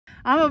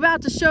I'm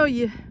about to show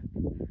you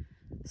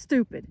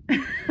stupid.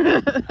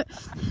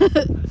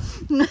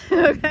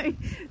 Okay.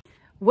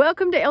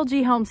 Welcome to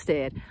LG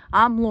Homestead.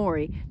 I'm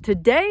Lorie.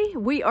 Today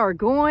we are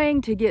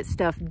going to get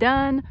stuff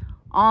done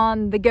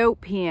on the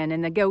goat pen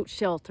and the goat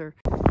shelter.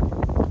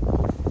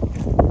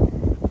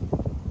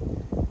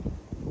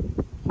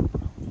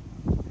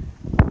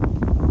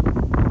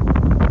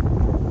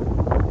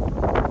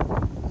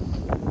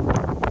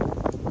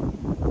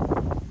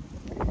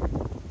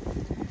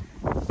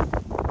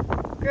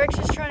 Greg's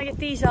just trying to get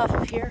these off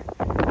of here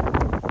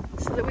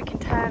so that we can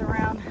tie it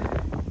around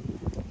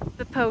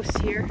the posts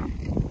here.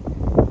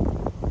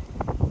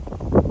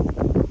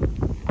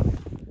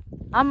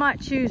 I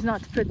might choose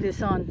not to put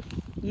this on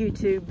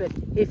YouTube, but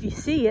if you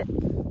see it,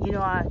 you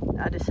know I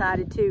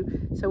decided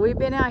to. So we've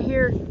been out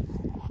here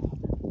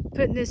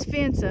putting this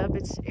fence up.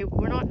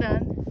 We're not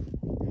done.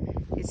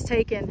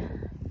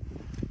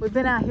 We've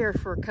been out here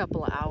for a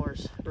couple of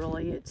hours,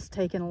 really. It's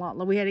taken a lot.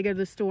 We had to go to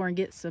the store and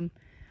get some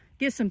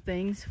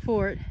things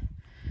for it.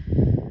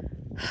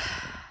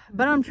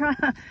 But I'm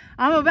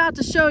about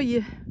to show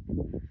you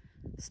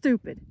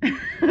stupid.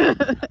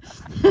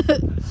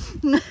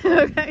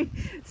 Okay,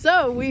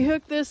 so we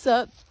hooked this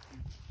up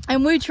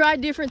and we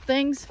tried different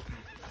things.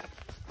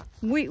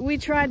 We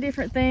tried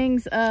different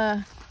things.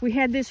 We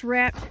had this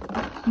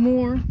wrapped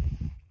more.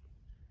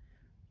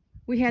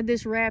 We had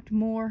this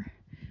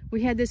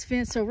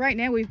fence. So right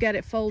now we've got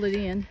it folded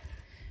in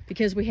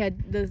because we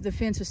had the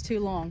fence was too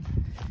long.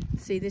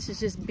 See, this is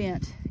just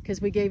bent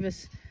because we gave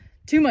us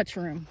too much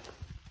room.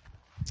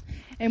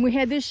 And we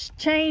had this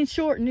chain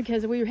shortened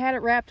because we had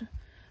it wrapped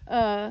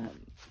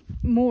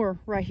more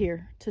right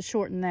here to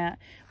shorten that.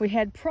 We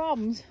had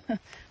problems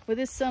with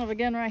this son of a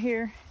gun right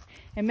here,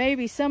 and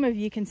maybe some of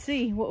you can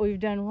see what we've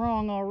done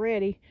wrong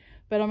already,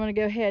 but I'm going to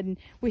go ahead. And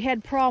we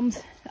had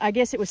problems. I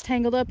guess it was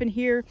tangled up in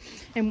here,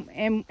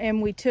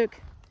 and we took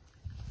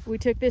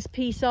this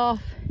piece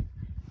off.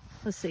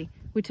 Let's see,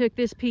 we took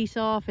this piece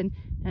off and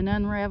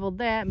unraveled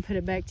that and put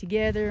it back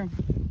together.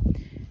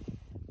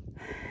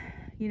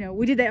 You know,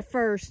 we did that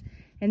first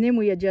and then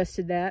we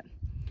adjusted that,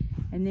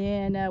 and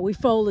then we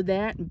folded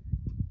that and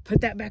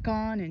put that back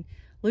on and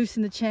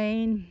loosened the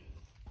chain.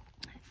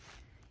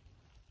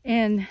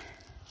 And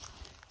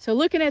so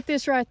looking at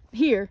this right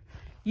here,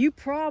 you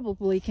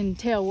probably can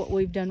tell what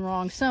we've done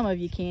wrong. Some of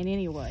you can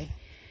anyway.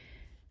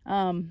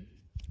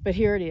 But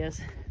here it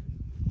is.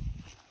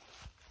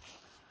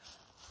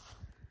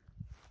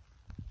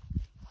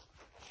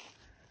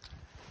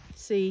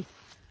 See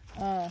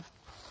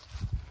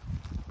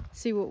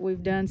what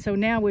we've done. So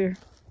now we're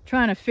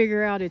trying to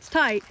figure out, it's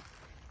tight,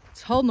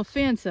 it's holding the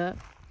fence up.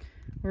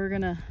 We're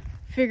gonna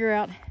figure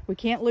out, we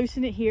can't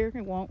loosen it here,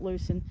 it won't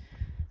loosen.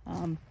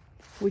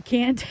 We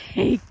can't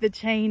take the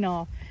chain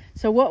off.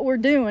 So what we're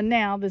doing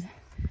now,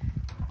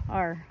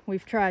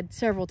 we've tried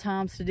several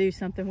times to do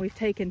something. We've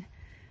taken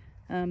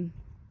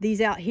these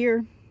out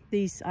here,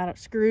 these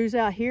screws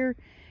out here,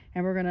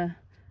 and we're gonna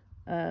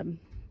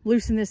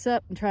loosen this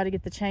up and try to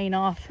get the chain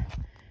off.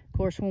 Of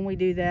course, when we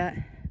do that,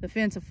 the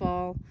fence will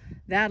fall,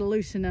 that'll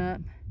loosen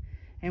up,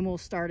 and we'll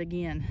start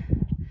again.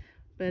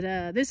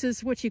 But this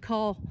is what you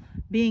call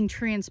being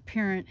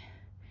transparent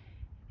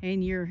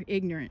in your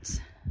ignorance.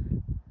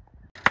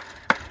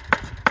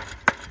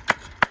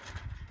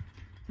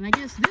 And I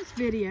guess this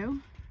video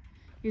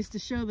is to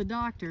show the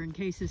doctor, in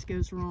case this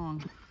goes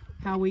wrong,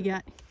 how we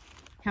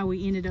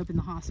ended up in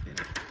the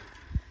hospital.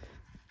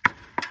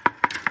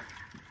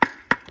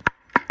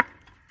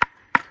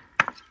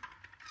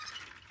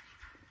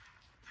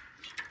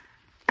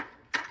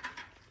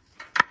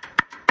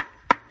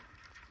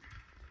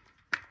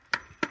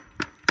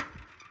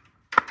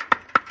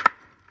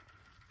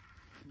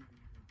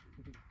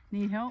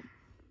 Need help?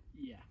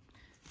 Yeah.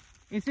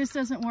 If this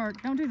doesn't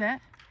work, don't do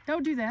that.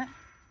 Don't do that.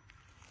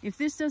 If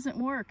this doesn't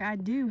work, I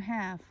do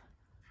have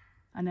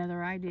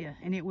another idea,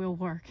 and it will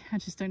work. I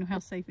just don't know how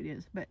safe it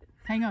is. But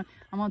hang on,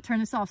 I'm gonna turn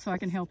this off so I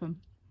can help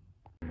him.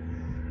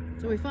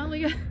 So we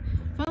finally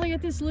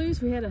got this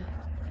loose. We had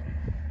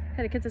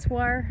to cut this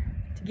wire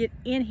to get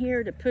in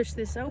here to push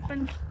this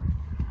open.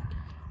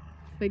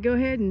 But go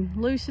ahead and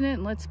loosen it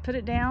and let's put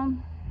it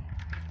down.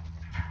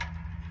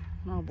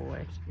 Oh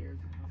boy.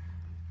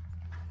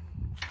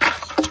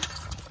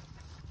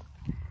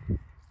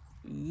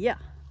 Yeah.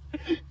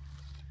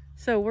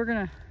 So we're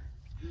gonna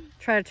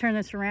try to turn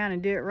this around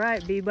and do it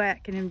right, be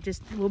back, and then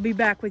we'll be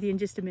back with you in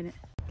just a minute.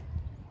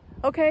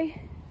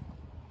 Okay,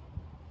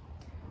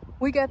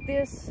 we got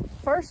this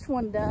first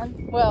one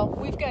done. Well,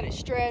 we've got it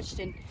stretched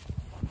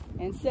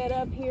and set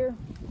up here.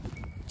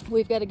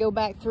 We've got to go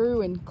back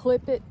through and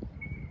clip it,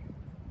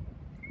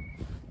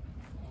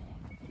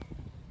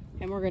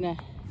 and we're gonna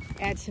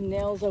add some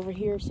nails over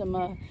here,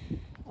 some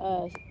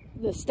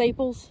the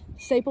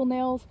staple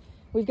nails.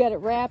 We've got it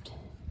wrapped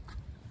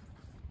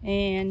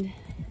and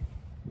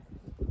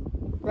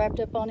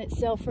wrapped up on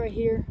itself right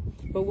here,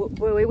 but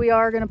we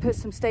are going to put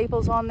some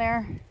staples on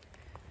there.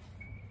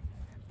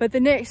 But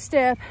the next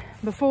step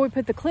before we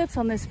put the clips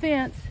on this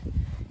fence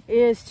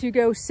is to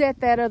go set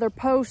that other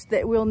post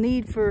that we'll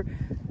need for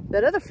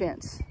that other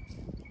fence.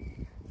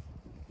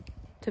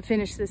 to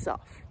finish this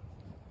off.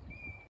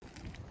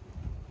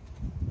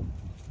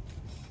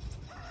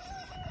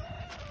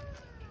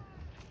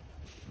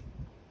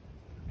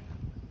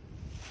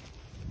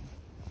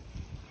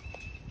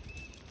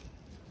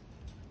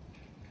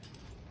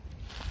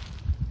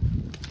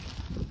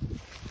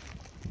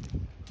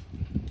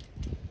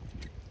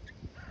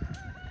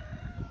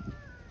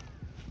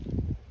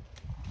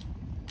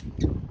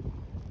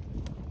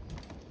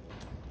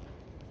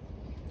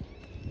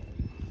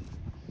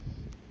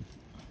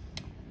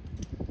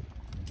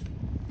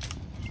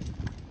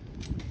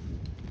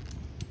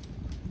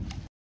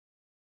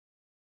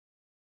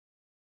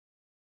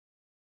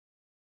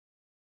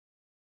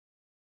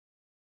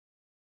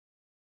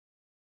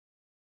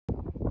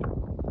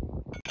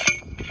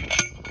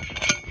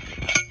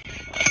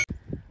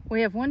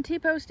 We have one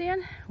T-post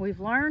in. We've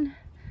learned,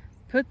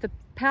 put the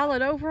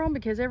pallet over them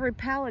because every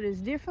pallet is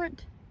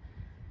different.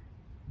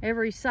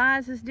 Every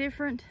size is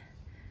different.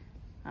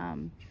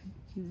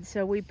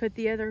 So we put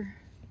the other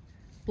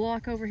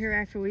block over here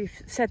after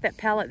we've set that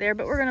pallet there,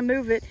 but we're gonna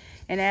move it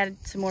and add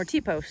some more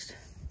T-posts.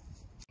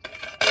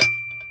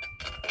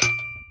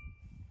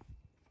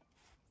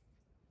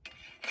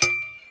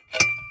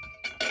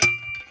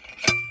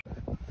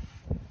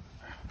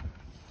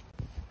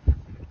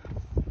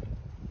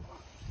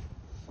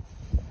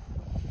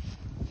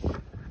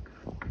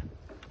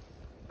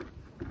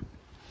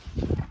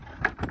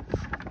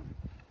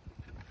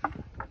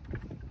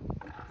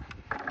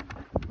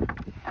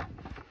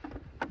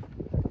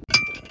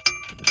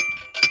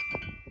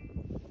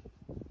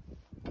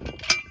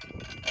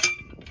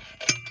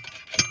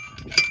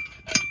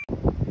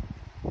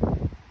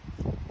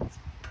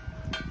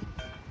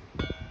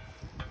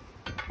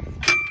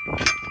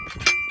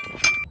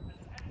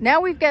 Now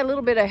we've got a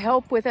little bit of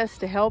help with us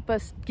to help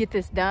us get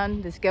this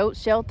done, this goat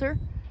shelter.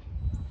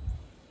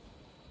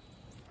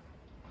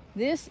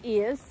 This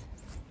is,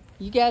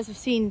 you guys have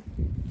seen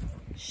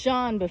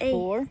Sean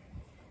before.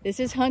 This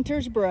is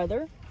Hunter's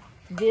brother.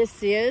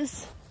 This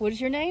is, what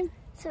is your name?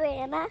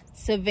 Savannah.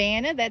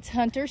 Savannah, that's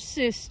Hunter's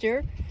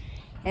sister.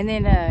 And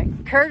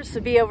then Curtis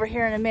will be over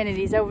here in a minute.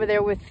 He's over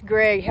there with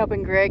Greg,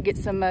 helping Greg get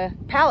some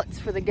pallets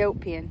for the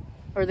goat pen,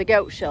 or the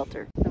goat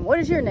shelter. And what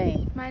is your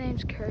name? My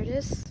name's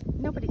Curtis.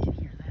 Nobody can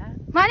hear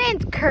that. My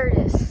name's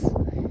Curtis.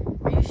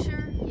 Are you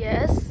sure?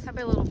 Yes. How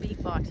about a little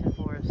beatboxing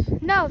for us?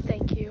 No,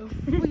 thank you.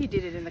 Well, you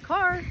did it in the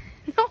car.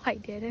 No, I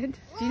didn't.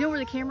 Do you know where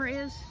the camera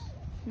is?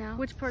 No.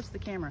 Which part's the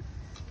camera?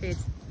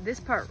 It's this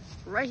part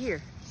right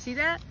here. See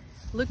that?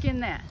 Look in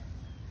that.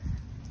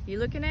 You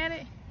looking at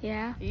it?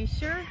 Yeah. Are you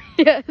sure?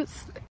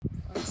 Yes.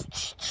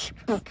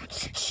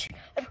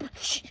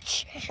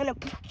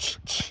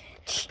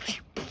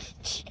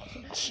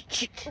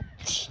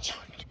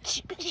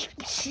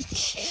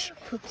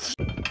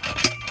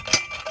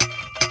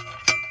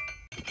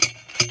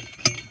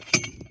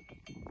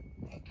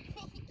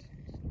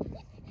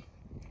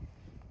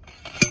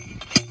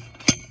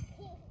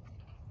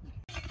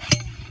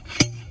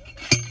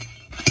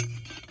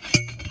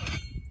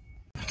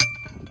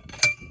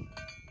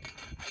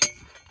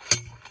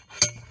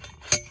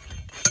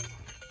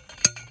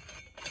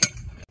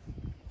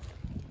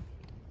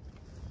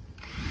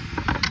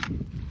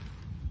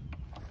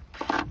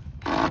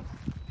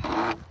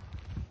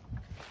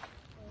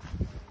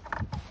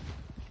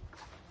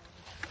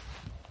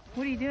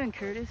 What are you doing,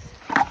 Curtis?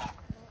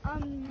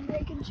 I'm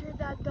making sure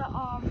that the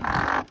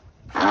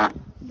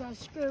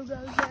screw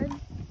goes in.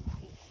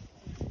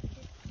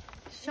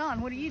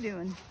 Sean, what are you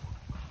doing?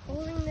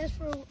 Holding this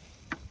for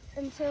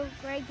until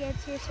Greg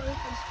gets here so he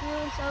can screw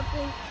in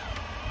something.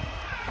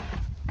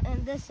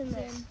 And this and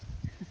this.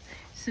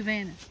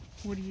 Savannah,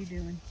 what are you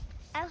doing?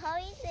 I'm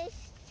holding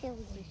this till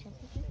we do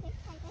something.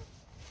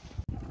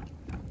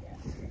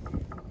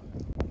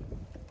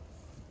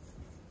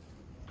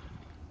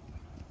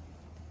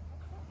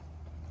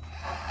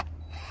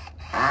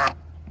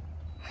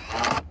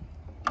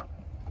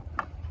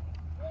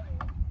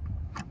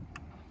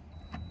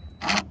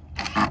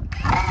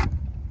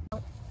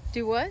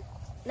 Do what?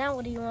 Now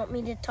what do you want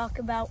me to talk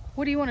about?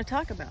 What do you want to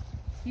talk about?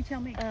 You tell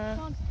me.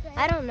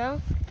 I don't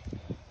know.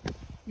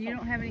 You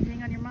don't have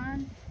anything on your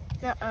mind?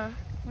 Uh-uh.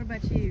 What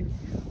about you?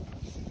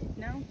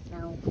 No?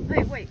 No.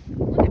 Hey, wait.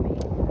 Look at me.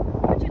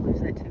 Why'd you lose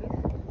that tooth?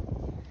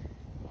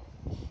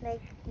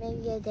 Like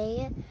maybe a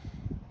day.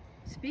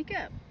 Speak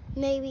up.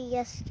 Maybe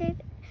yesterday.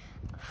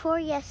 4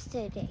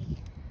 yesterday.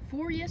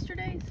 4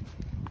 yesterdays?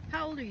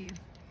 How old are you?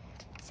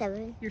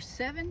 7. You're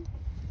 7?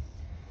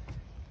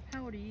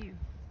 How old are you?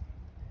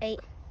 8.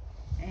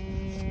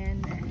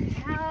 And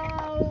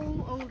how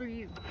old are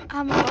you?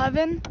 I'm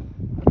 11.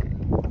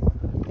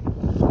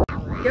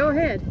 Go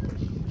ahead.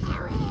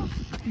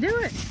 Do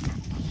it.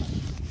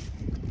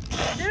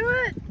 Do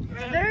it.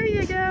 There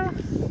you go.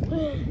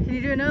 Can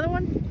you do another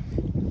one?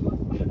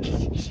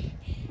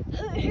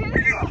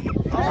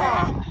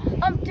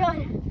 I'm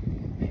done.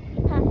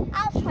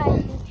 I'll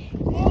try.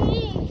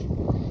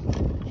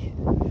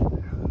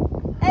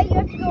 Hey, you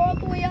have to go all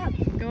the way up.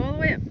 Go all the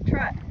way up.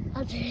 Try it.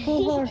 Okay.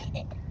 Pull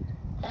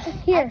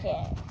Here.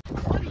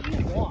 What do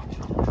you want?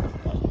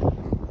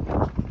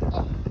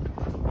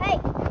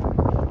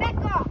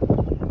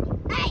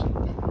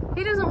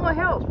 don't want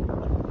to help.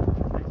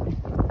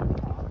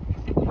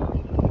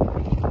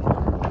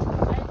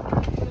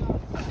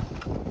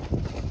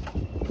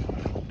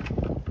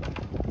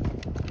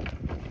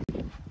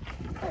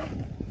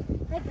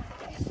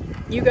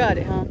 You got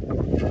it, huh?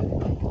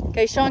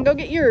 Okay, Sean, go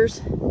get yours.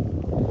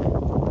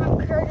 I'm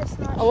Curtis,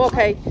 not Oh,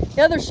 okay.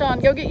 The other Sean,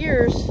 go get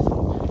yours.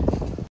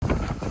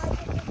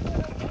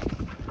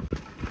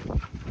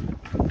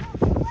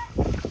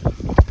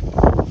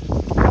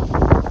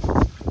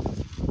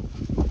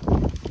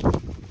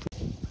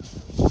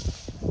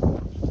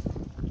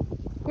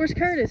 Where's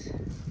Curtis?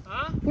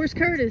 Huh? Where's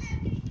Curtis?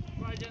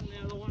 Right in the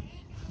other one.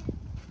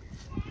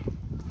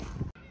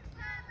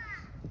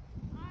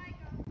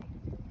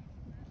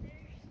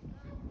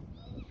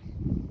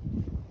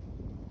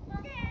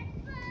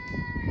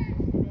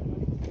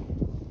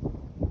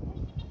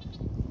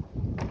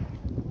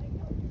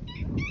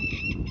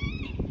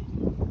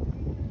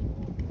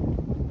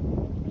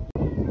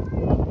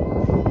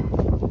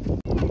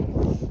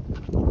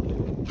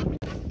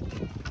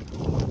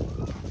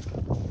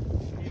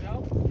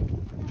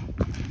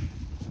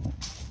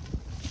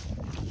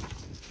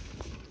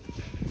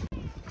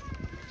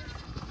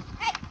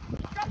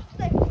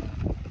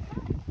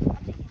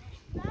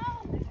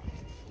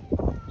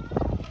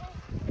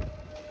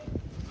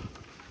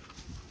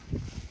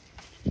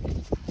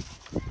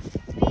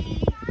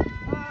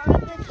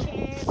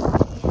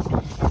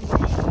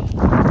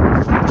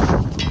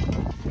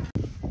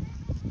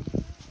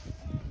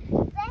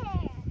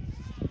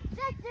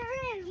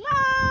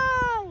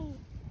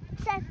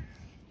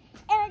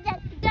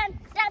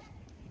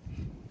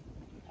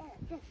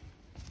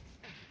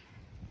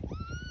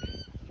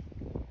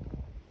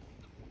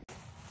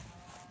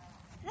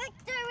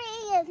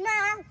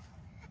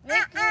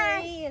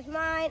 Victory is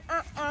mine.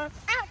 Ouch.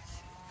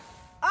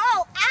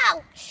 Oh,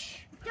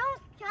 ouch.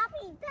 Don't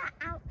copy that.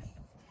 Ouch.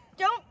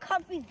 Don't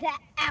copy that.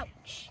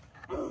 Ouch.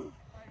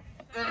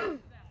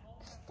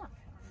 Stop.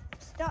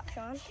 Stop,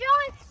 Sean.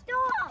 Sean,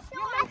 stop.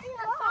 You're messing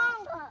the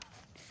song up.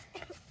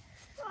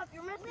 Stop.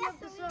 You're messing up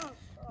the song.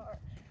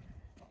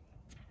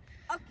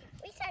 Okay.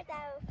 Restart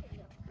that over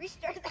video.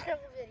 Restart that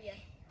over video.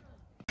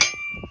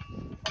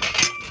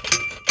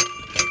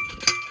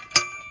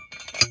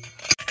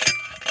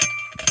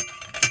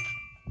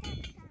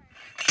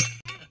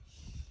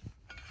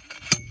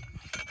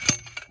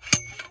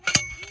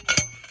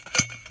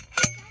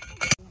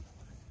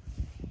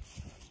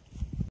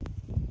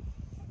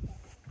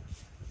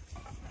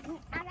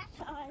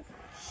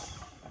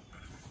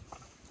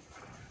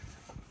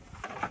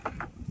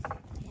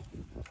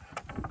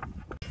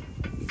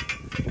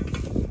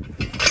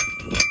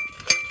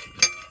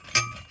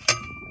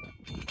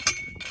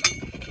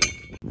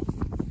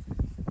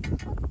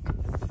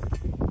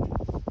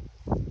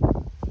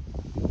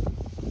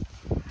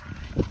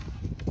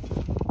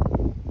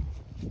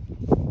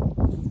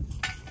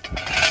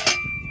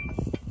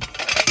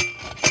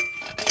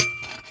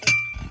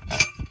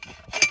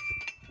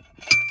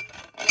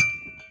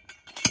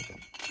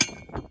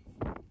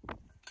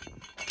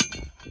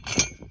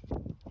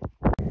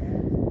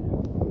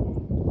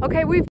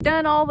 Okay, we've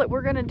done all that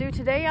we're gonna do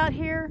today out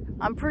here.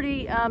 I'm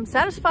pretty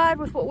satisfied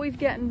with what we've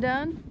gotten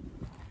done.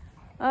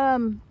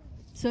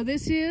 So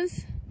this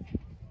is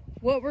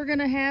what we're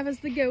gonna have as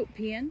the goat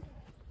pen.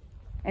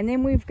 And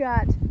then we've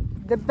got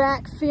the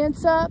back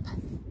fence up,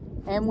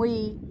 and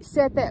we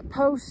set that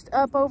post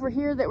up over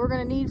here that we're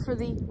gonna need for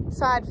the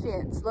side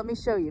fence. Let me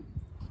show you.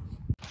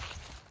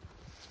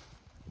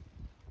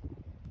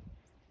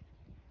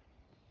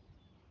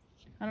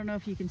 I don't know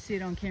if you can see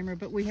it on camera,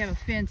 but we have a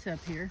fence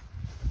up here.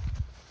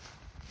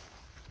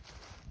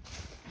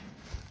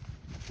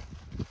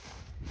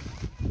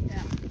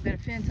 Yeah, got a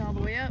fence all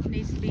the way up.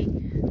 Needs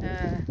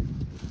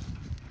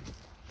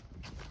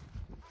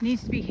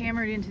to be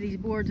hammered into these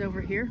boards over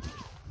here.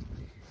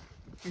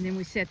 And then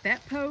we set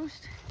that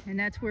post, and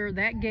that's where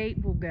that gate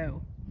will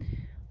go.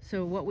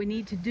 So what we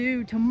need to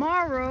do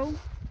tomorrow,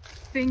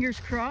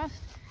 fingers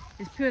crossed,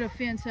 is put a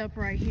fence up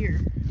right here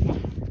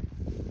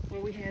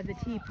where we have the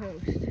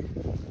T-post.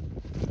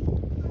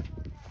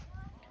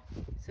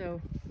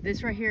 So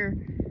this right here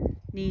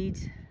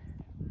needs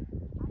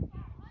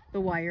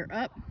the wire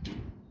up,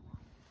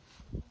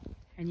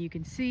 and you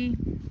can see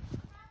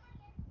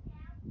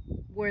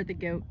where the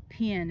goat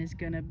pen is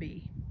gonna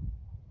be,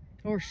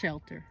 or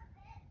shelter.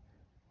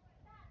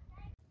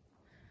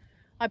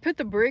 I put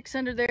the bricks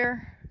under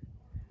there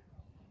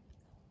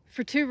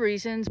for two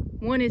reasons.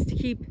 One is to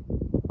keep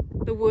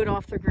the wood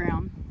off the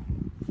ground.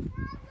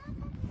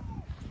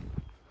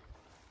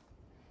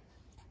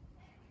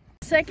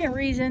 The second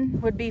reason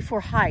would be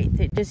for height.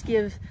 It just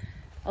gives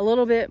a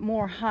little bit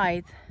more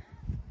height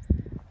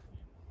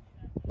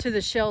to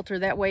the shelter.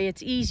 That way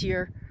it's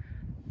easier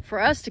for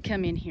us to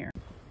come in here.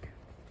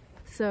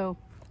 So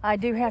I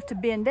do have to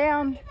bend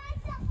down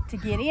to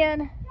get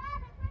in,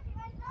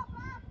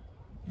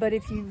 but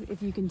if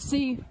you can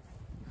see,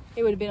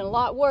 it would have been a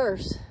lot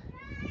worse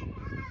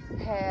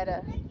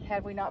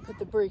had we not put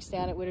the bricks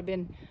down. It would have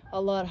been a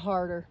lot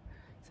harder.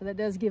 So that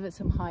does give it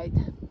some height.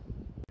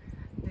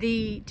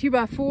 The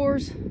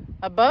 2x4s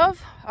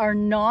above are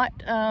not,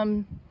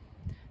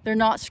 they're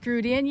not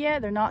screwed in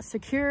yet. They're not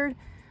secured.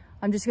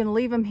 I'm just gonna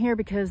leave them here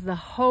because the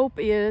hope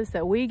is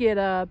that we get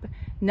up,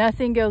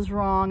 nothing goes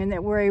wrong, and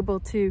that we're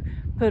able to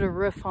put a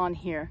roof on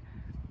here.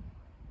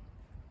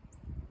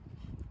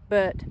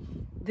 But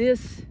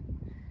this,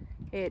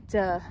 it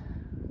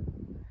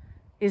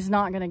is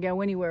not gonna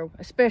go anywhere,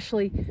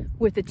 especially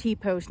with the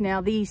T-post.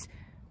 Now these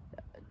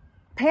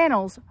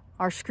panels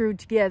are screwed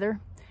together,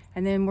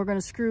 and then we're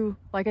gonna screw,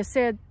 like I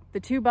said,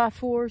 the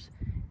 2x4s,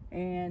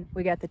 and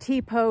we got the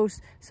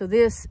T-post, so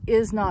this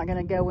is not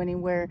gonna go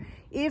anywhere.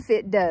 If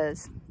it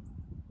does,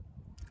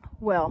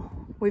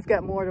 well, we've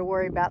got more to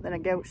worry about than a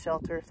goat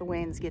shelter if the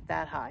winds get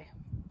that high.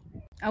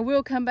 I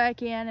will come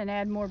back in and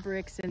add more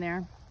bricks in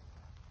there,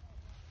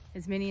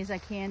 as many as I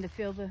can to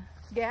fill the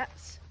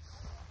gaps.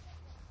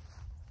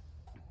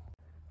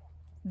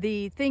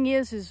 The thing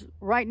is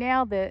right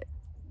now that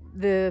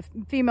the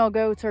female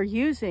goats are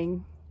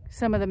using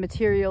some of the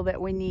material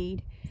that we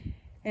need.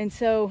 And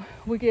so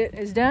we get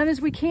as done as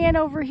we can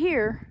over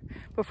here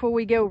before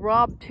we go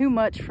rob too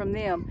much from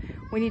them.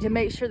 We need to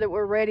make sure that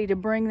we're ready to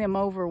bring them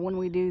over when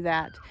we do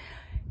that.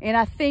 And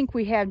I think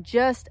we have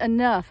just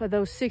enough of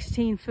those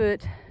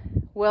 16-foot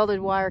welded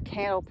wire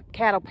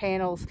cattle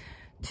panels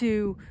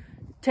to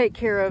take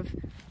care of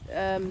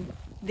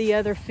the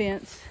other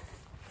fence.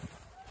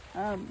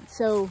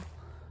 So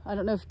I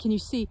don't know if, can you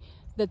see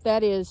that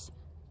that is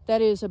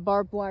a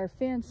barbed wire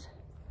fence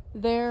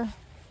there,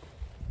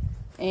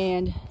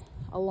 and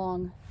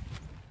along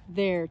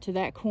there to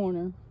that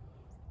corner,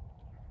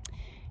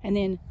 and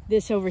then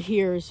this over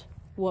here is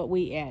what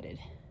we added.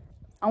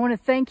 I want to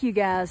thank you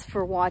guys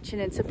for watching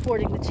and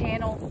supporting the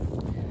channel.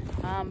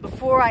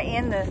 Before I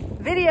end the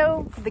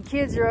video, the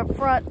kids are up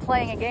front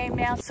playing a game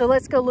now, so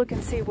let's go look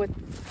and see what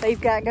they've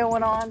got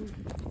going on.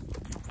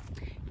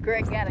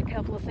 Greg got a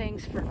couple of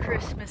things for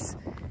Christmas,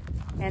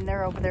 and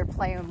they're over there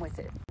playing with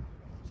it.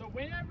 So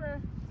whenever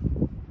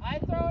I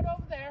throw it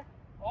over there,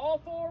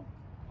 all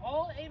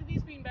 8 of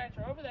these beanbags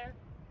are over there.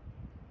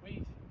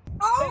 We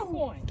take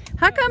point.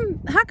 How come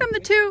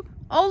the 2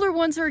 older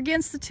ones are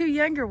against the 2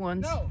 younger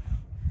ones? No,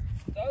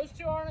 those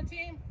 2 are on a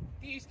team.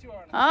 These 2 are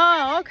on a team.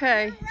 Oh,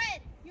 okay. You're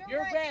red.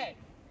 You're red.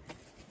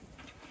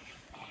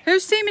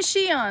 Whose team is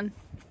she on?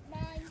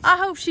 Mine. I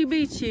hope she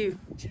beats you.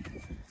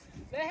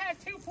 They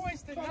have 2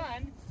 points to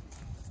none.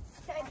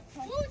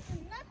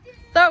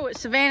 Throw it,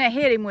 Savannah.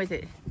 Hit him with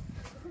it.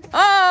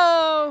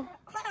 Oh!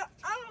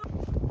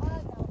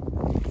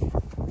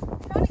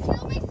 Trying to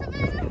kill me,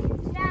 Savannah?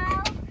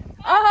 No.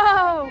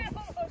 Oh!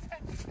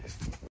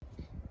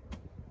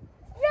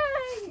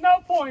 Yay! No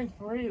points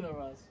for either of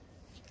us.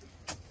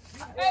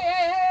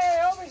 Hey,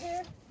 over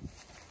here.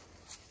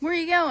 Where are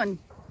you going?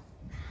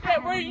 Hey,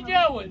 where are you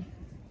going?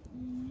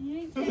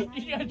 You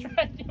gonna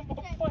try to get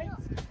more points?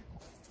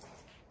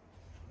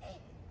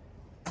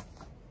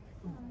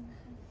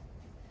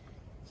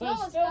 So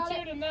it's still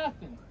 2-0.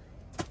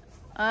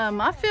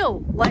 I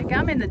feel like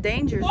I'm in the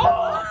danger zone.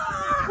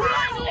 Oh! We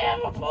actually have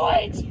a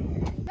point!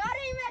 Not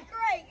aim at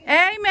Greg.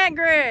 Aim at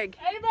Greg.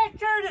 Aim at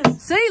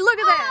Curtis! See, look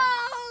at that.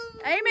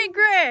 Aim at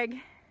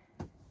Greg.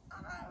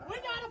 We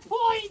got a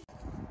point!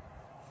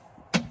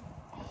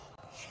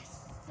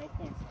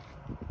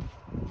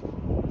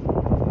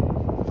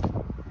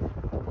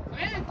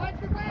 Man,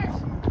 clap your back.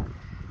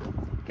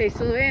 Okay,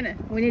 Savannah,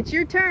 when it's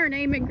your turn,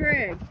 aim at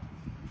Greg.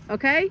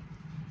 Okay?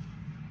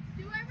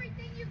 Do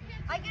everything you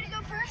can. I get to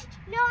go first?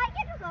 No, I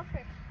get to go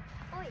first.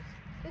 Boys,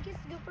 who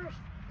gets to go first?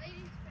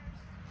 Ladies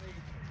first.